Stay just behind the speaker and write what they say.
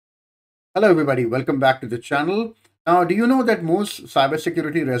Hello, everybody. Welcome back to the channel. Now, do you know that most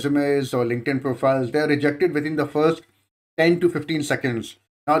cybersecurity resumes or LinkedIn profiles, they're rejected within the first 10 to 15 seconds.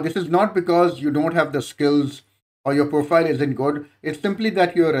 Now, this is not because you don't have the skills or your profile isn't good. It's simply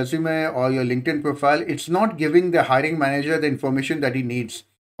that your resume or your LinkedIn profile, it's not giving the hiring manager the information that he needs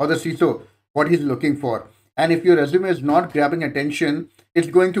or the CISO, what he's looking for. And if your resume is not grabbing attention, it's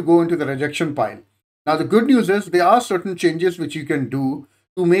going to go into the rejection pile. Now, the good news is there are certain changes which you can do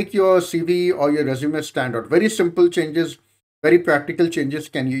to make your CV or your resume stand out. Very simple changes, very practical changes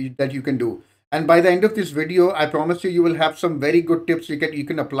that you can do. And by the end of this video, I promise you, you will have some very good tips you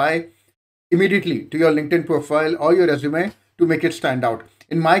can apply immediately to your LinkedIn profile or your resume to make it stand out.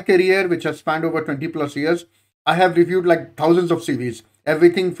 In my career, which has spanned over 20 plus years, I have reviewed like thousands of CVs,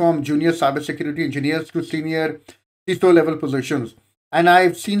 everything from junior cybersecurity engineers to senior CISO level positions. And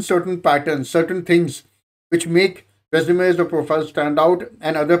I've seen certain patterns, certain things which make resumes or profiles stand out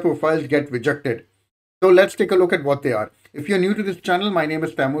and other profiles get rejected. So let's take a look at what they are. If you're new to this channel, my name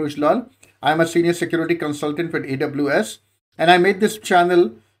is Taimur Ishlal. I'm a senior security consultant with AWS, and I made this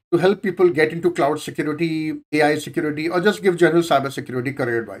channel to help people get into cloud security, AI security, or just give general cybersecurity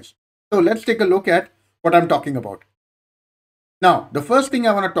career advice. So let's take a look at what I'm talking about. Now, the first thing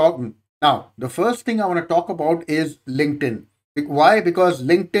I want to talk about is LinkedIn. Why? Because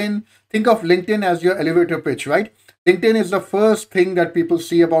LinkedIn, think of LinkedIn as your elevator pitch, right? LinkedIn is the first thing that people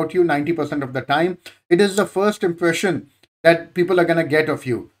see about you 90% of the time. It is the first impression that people are going to get of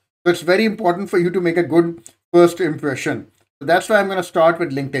you. So it's very important for you to make a good first impression. So that's why I'm going to start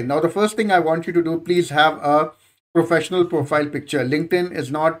with LinkedIn. Now, the first thing I want you to do, please have a professional profile picture. LinkedIn is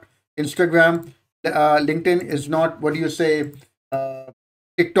not Instagram. LinkedIn is not, what do you say,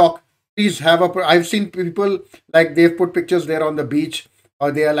 TikTok. Please have a. I've seen people like they've put pictures there on the beach, or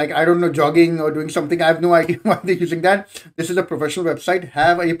they are like, I don't know, jogging or doing something. I have no idea why they're using that. This is a professional website.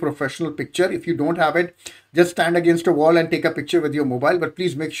 Have a professional picture. If you don't have it, just stand against a wall and take a picture with your mobile. But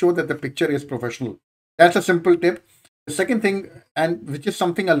please make sure that the picture is professional. That's a simple tip. The second thing, and which is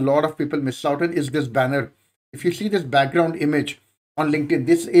something a lot of people miss out on, is this banner. If you see this background image on LinkedIn,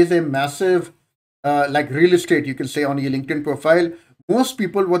 this is a massive, like real estate, you can say, on your LinkedIn profile. Most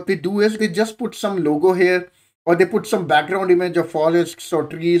people, what they do is they just put some logo here, or they put some background image of forests or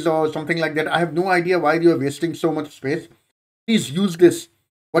trees or something like that. I have no idea why you are wasting so much space. Please use this.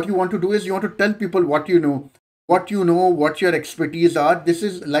 What you want to do is you want to tell people what your expertise are. This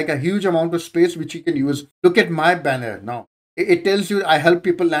is like a huge amount of space which you can use. Look at my banner now. It tells you I help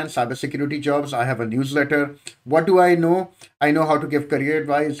people land cybersecurity jobs. I have a newsletter. What do I know? I know how to give career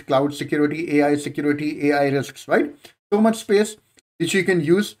advice, cloud security, AI risks, right? So much space which you can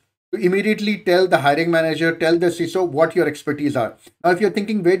use to immediately tell the hiring manager, tell the CISO what your expertise are. Now, if you're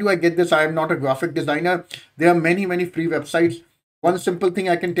thinking, where do I get this? I am not a graphic designer. There are many, many free websites. One simple thing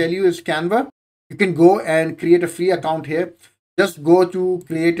I can tell you is Canva. You can go and create a free account here. Just go to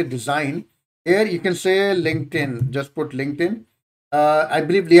create a design. Here you can say LinkedIn. Just put LinkedIn. I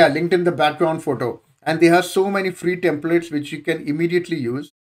believe, yeah, LinkedIn, the background photo. And they have so many free templates which you can immediately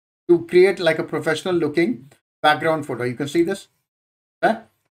use to create like a professional looking background photo. You can see this. Okay?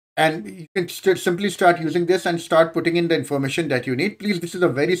 And you can simply start using this and start putting in the information that you need. Please, this is a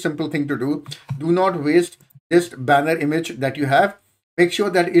very simple thing to do. Do not waste this banner image that you have. Make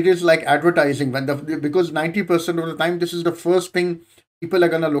sure that it is like advertising because 90% of the time this is the first thing people are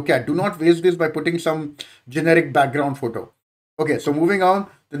going to look at. Do not waste this by putting some generic background photo. Okay, so moving on,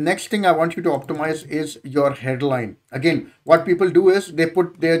 the next thing I want you to optimize is your headline. Again, what people do is they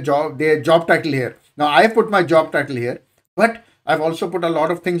put their job title here. Now I put my job title here, but I've also put a lot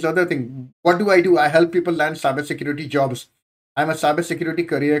of things, other thing. What do? I help people land cybersecurity jobs. I'm a cybersecurity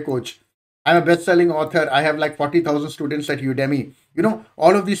career coach. I'm a best-selling author. I have like 40,000 students at Udemy.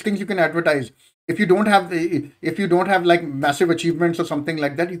 All of these things you can advertise. If you don't have like massive achievements or something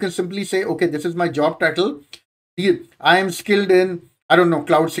like that, you can simply say, okay, this is my job title. I am skilled in, I don't know,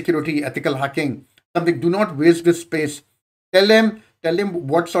 cloud security, ethical hacking, something. Do not waste this space. Tell them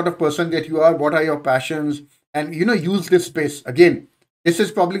what sort of person that you are, what are your passions, and use this space. Again, this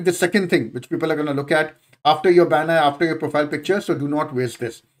is probably the second thing which people are going to look at after your banner, after your profile picture. So do not waste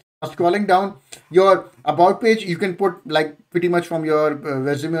this. Now, scrolling down your about page, you can put like pretty much from your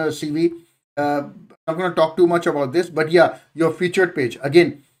resume or CV. I'm not going to talk too much about this, but yeah, your featured page.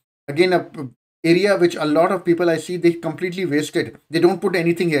 Again, a area which a lot of people I see, they completely waste it. They don't put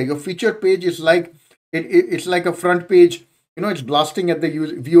anything here. Your featured page is like it's like a front page. It's blasting at the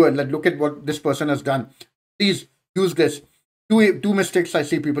viewer. Like, look at what this person has done. Please use this. Two mistakes I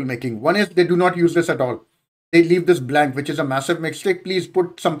see people making. One is they do not use this at all. They leave this blank, which is a massive mistake. Please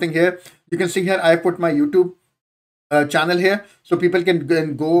put something here. You can see here I put my YouTube channel here, so people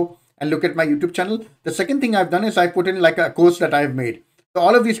can go and look at my YouTube channel. The second thing I've done is I put in like a course that I've made. So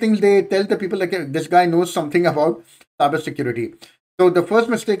all of these things, they tell the people like, this guy knows something about cybersecurity. So the first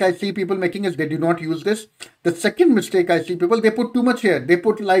mistake I see people making is they do not use this. The second mistake I see people, they put too much here. They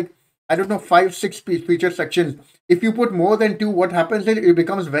put like, I don't know, 5, 6 feature sections. If you put more than 2, what happens is it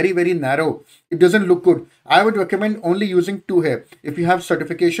becomes very, very narrow. It doesn't look good. I would recommend only using 2 here. If you have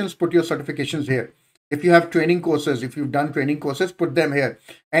certifications, put your certifications here. If you have training courses, if you've done training courses, put them here.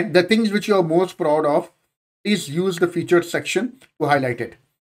 And the things which you're most proud of, please use the featured section to highlight it.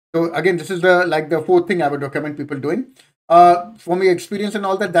 So again, this is the fourth thing I would recommend people doing. For my experience and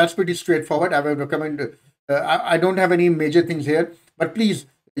all that, that's pretty straightforward. I would recommend, I don't have any major things here, but please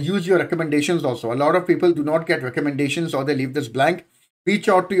use your recommendations also. A lot of people do not get recommendations or they leave this blank. Reach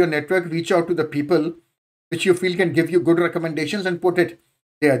out to your network, reach out to the people which you feel can give you good recommendations and put it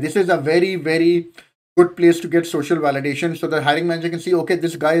there. This is a very, very good place to get social validation. So the hiring manager can see, okay,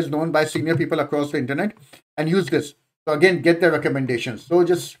 this guy is known by senior people across the internet, and use this. So again, get the recommendations. So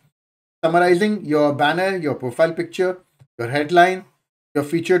just summarizing: your banner, your profile picture, your headline, your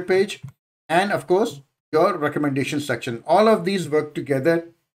featured page, and of course, your recommendation section. All of these work together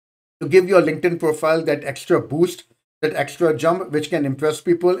to give your LinkedIn profile that extra boost, that extra jump, which can impress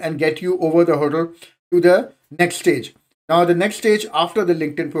people and get you over the hurdle to the next stage. Now, the next stage after the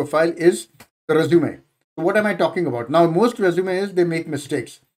LinkedIn profile is the resume. So what am I talking about? Now, most resumes, they make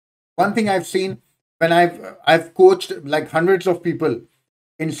mistakes. One thing I've seen when I've coached like hundreds of people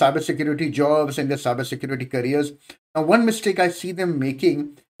in cybersecurity jobs and their cybersecurity careers. Now, one mistake I see them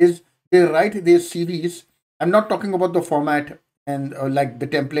making is they write their CVs. I'm not talking about the format and like the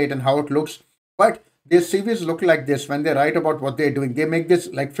template and how it looks, but their CVs look like this when they write about what they're doing. They make this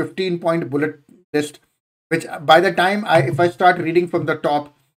like 15-point bullet list, which by the time if I start reading from the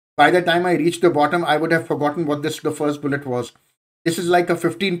top, by the time I reach the bottom, I would have forgotten what the first bullet was. This is like a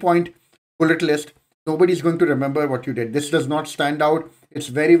 15-point bullet list. Nobody's going to remember what you did. This does not stand out. It's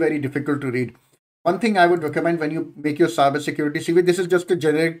very, very difficult to read. One thing I would recommend when you make your cybersecurity CV, this is just a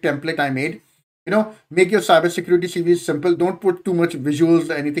generic template I made. Make your cybersecurity CV simple. Don't put too much visuals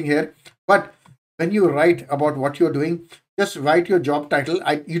or anything here. But when you write about what you're doing, just write your job title.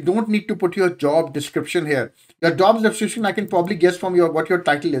 You don't need to put your job description here. Your job description, I can probably guess from what your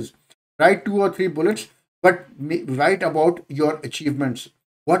title is. Write 2 or 3 bullets, but write about your achievements.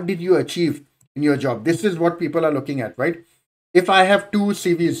 What did you achieve in your job? This is what people are looking at, right? If I have 2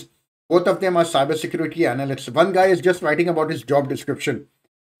 CVs, both of them are cybersecurity analysts. One guy is just writing about his job description.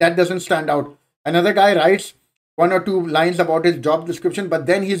 That doesn't stand out. Another guy writes 1 or 2 lines about his job description, but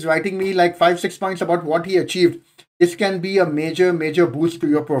then he's writing me like 5-6 points about what he achieved. This can be a major, major boost to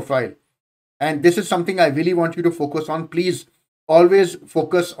your profile. And this is something I really want you to focus on. Please always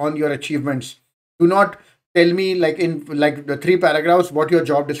focus on your achievements. Do not tell me like in like the 3 paragraphs what your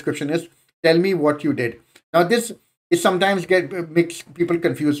job description is. Tell me what you did. Now this is sometimes makes people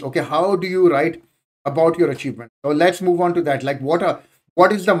confused. Okay, how do you write about your achievement? So let's move on to that. Like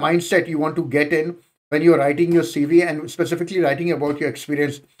what is the mindset you want to get in when you're writing your CV and specifically writing about your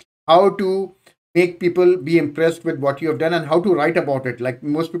experience? How to make people be impressed with what you have done and how to write about it. Like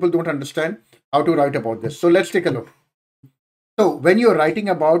most people don't understand how to write about this. So let's take a look. So when you're writing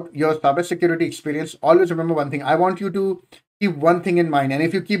about your cybersecurity experience, always remember one thing. I want you to keep one thing in mind. And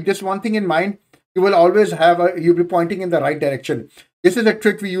if you keep this one thing in mind, you will always you'll be pointing in the right direction. This is a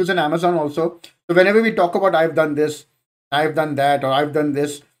trick we use in Amazon also. So whenever we talk about I've done this, I've done that, or I've done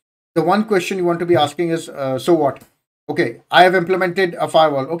this, the one question you want to be asking is, so what? Okay, I have implemented a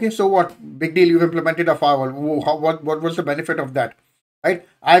firewall. Okay, so what? Big deal, you've implemented a firewall. What was the benefit of that? Right?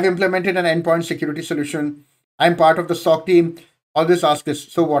 I've implemented an endpoint security solution. I'm part of the SOC team. Always ask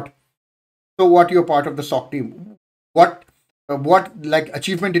this, so what? So what, you're part of the SOC team? What like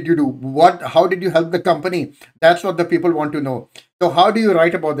achievement did you do? How did you help the company? That's what the people want to know. So how do you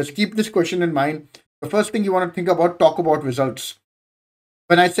write about this? Keep this question in mind. The first thing you want to think about, talk about results.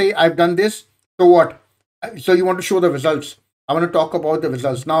 When I say I've done this, so what? So you want to show the results. I want to talk about the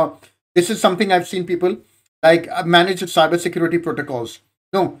results. Now, this is something I've seen people like manage cybersecurity protocols.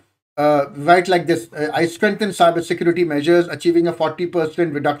 No, write like this. I strengthen cybersecurity measures, achieving a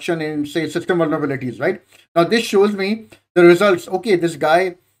 40% reduction in, say, system vulnerabilities, right? Now, this shows me the results. Okay, this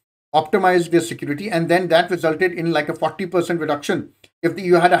guy optimized their security, and then that resulted in like a 40% reduction. If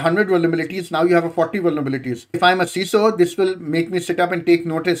you had 100 vulnerabilities, now you have a 40 vulnerabilities. If I'm a CISO, this will make me sit up and take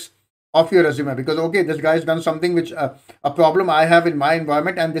notice of your resume because, okay, this guy has done something which a problem I have in my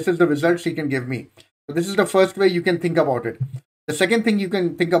environment, and this is the results he can give me. So this is the first way you can think about it. The second thing you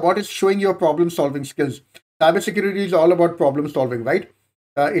can think about is showing your problem solving skills. Cybersecurity is all about problem solving, right?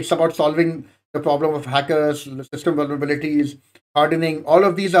 It's about solving the problem of hackers, the system vulnerabilities, hardening. All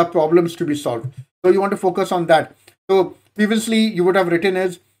of these are problems to be solved. So you want to focus on that. So previously you would have written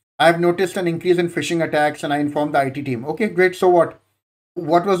is, I've noticed an increase in phishing attacks and I informed the IT team. Okay, great. So what?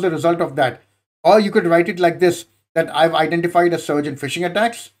 What was the result of that? Or you could write it like this, that I've identified a surge in phishing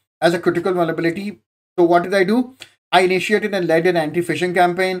attacks as a critical vulnerability. So what did I do? I initiated and led an anti-phishing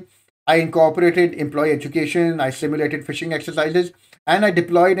campaign. I incorporated employee education. I simulated phishing exercises, and I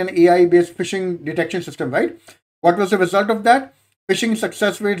deployed an AI-based phishing detection system, right? What was the result of that? Phishing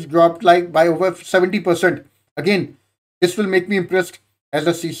success rates dropped like by over 70%. Again, this will make me impressed as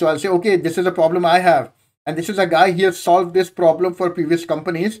a CISO. I'll say, okay, this is a problem I have. And this is a guy, he has solved this problem for previous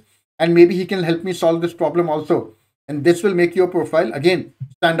companies, and maybe he can help me solve this problem also. And this will make your profile, again,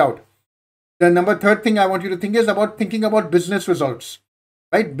 stand out. The third thing I want you to think is about thinking about business results,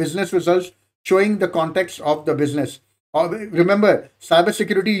 right? Business results showing the context of the business. Remember,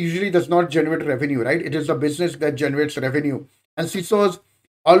 cybersecurity usually does not generate revenue, right? It is the business that generates revenue. And CISOs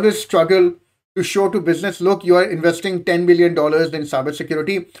always struggle to show to business, look, you are investing $10 million in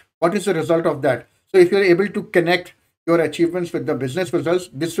cybersecurity. What is the result of that? So if you're able to connect your achievements with the business results,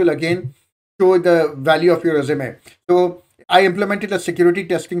 this will again show the value of your resume. So I implemented a security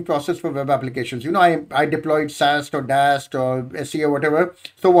testing process for web applications. I deployed SAST or DAST or SE or whatever.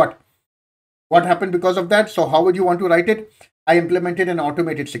 So what happened because of that? So how would you want to write it? I implemented an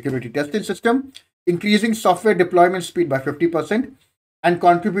automated security testing system, increasing software deployment speed by 50% and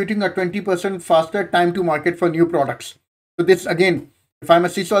contributing a 20% faster time to market for new products. So this again, if I'm a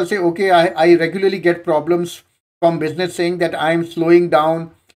CISO, I'll say, okay, I regularly get problems from business saying that I'm slowing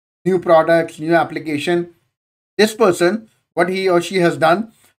down new products, new application. This person, what he or she has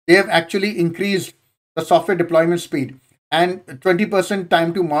done, they have actually increased the software deployment speed and 20%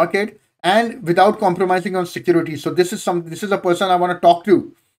 time to market, and without compromising on security. So this is a person I want to talk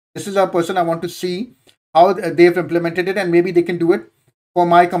to. This is a person I want to see how they've implemented it, and maybe they can do it for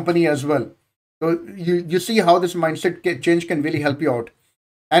my company as well. So you see how this mindset change can really help you out.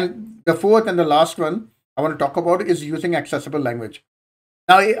 And the fourth and the last one I want to talk about is using accessible language.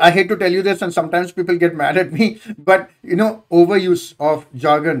 Now, I hate to tell you this, and sometimes people get mad at me, but overuse of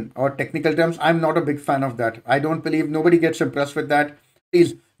jargon or technical terms, I'm not a big fan of that. I don't believe, nobody gets impressed with that.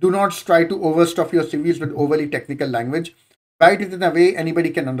 Please do not try to overstuff your CVs with overly technical language. Write it in a way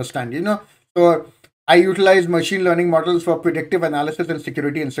anybody can understand. So I utilize machine learning models for predictive analysis and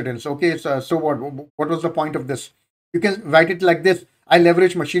security incidents. Okay, so what was the point of this? You can write it like this: I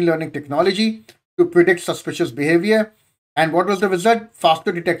leverage machine learning technology to predict suspicious behavior. And what was the result?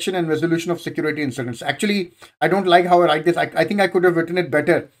 Faster detection and resolution of security incidents. Actually, I don't like how I write this. I think I could have written it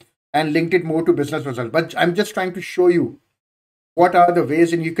better and linked it more to business results. But I'm just trying to show you what are the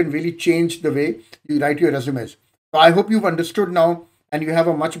ways, and you can really change the way you write your resumes. So I hope you've understood now, and you have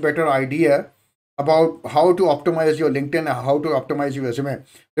a much better idea about how to optimize your LinkedIn and how to optimize your resume.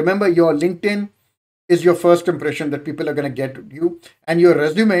 Remember, your LinkedIn is your first impression that people are going to get you, and your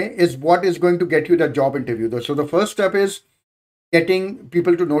resume is what is going to get you the job interview. So the first step is getting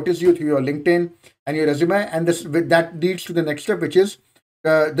people to notice you through your LinkedIn and your resume, and that leads to the next step, which is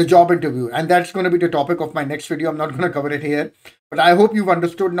the job interview. And that's going to be the topic of my next video. I'm not going to cover it here, but I hope you've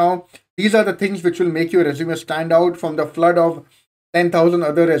understood now. These are the things which will make your resume stand out from the flood of 10,000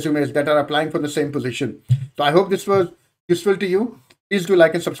 other resumes that are applying for the same position. So I hope this was useful to you. Please do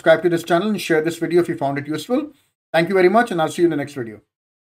like and subscribe to this channel and share this video if you found it useful. Thank you very much, and I'll see you in the next video.